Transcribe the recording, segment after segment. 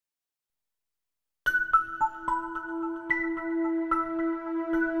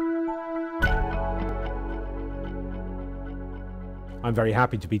I'm very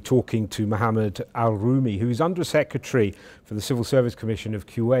happy to be talking to Mohammed Al Roumi, who's Under Secretary for the Civil Service Commission of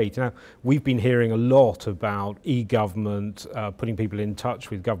Kuwait. Now, we've been hearing a lot about e-government, putting people in touch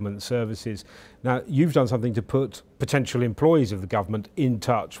with government services. Now, you've done something to put potential employees of the government in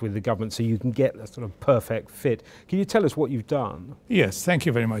touch with the government so you can get a sort of perfect fit. Can you tell us what you've done? Yes, thank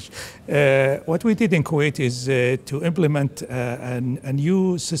you very much. What we did in Kuwait is to implement a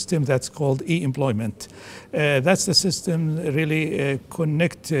new system that's called e-employment. That's the system really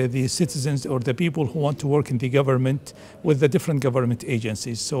connect the citizens or the people who want to work in the government with the different government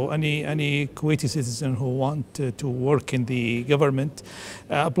agencies. So any Kuwaiti citizen who want to work in the government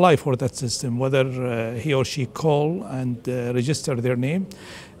apply for that system, whether he or she call and register their name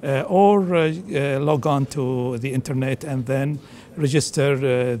or log on to the internet and then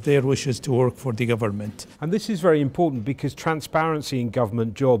register their wishes to work for the government. And this is very important because transparency in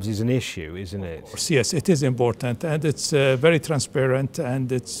government jobs is an issue, isn't it? Yes, it is important, and it's very transparent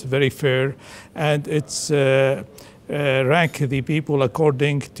and it's very fair, and it's rank the people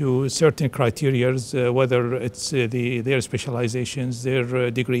according to certain criteria, whether it's their specializations,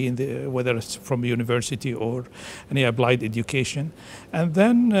 their degree, whether it's from university or any applied education, and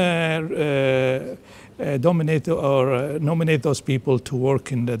then nominate those people to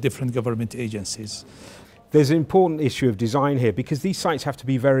work in the different government agencies. There's an important issue of design here because these sites have to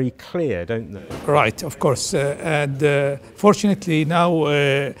be very clear, don't they? Right, of course. And fortunately now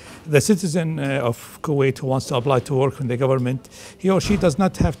the citizen of Kuwait who wants to apply to work in the government, he or she does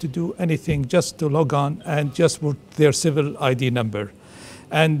not have to do anything, just to log on and just put their civil ID number.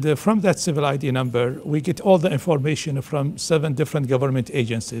 And from that civil ID number, we get all the information from 7 different government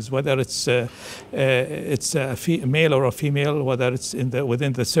agencies, whether it's a male or a female, whether it's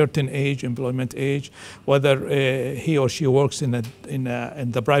within the certain age, employment age, whether he or she works in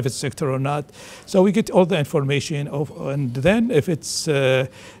the private sector or not. So we get all the information, and then if it's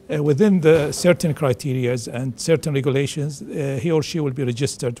within the certain criteria and certain regulations, he or she will be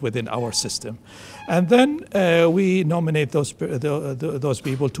registered within our system. And then we nominate those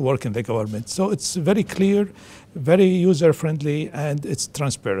people to work in the government. So it's very clear, very user-friendly, and it's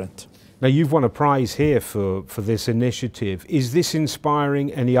transparent. Now, you've won a prize here for this initiative. Is this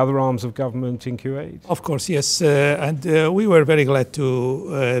inspiring any other arms of government in Kuwait? Of course, yes. And we were very glad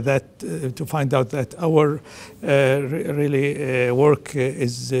to find out that our work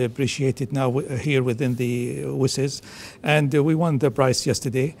is appreciated now here within the WSIS. And we won the prize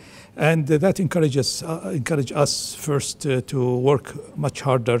yesterday. And that encourages us first to work much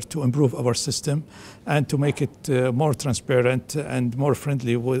harder to improve our system and to make it more transparent and more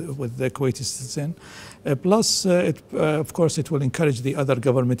friendly with the Kuwaiti citizen. Plus, of course, it will encourage the other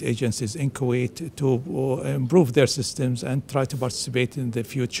government agencies in Kuwait to improve their systems and try to participate in the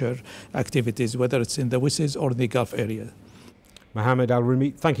future activities, whether it's in the WSIS or the Gulf area. Mohammed Al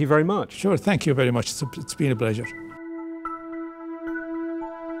Roumi, thank you very much. Sure, thank you very much. It's been a pleasure.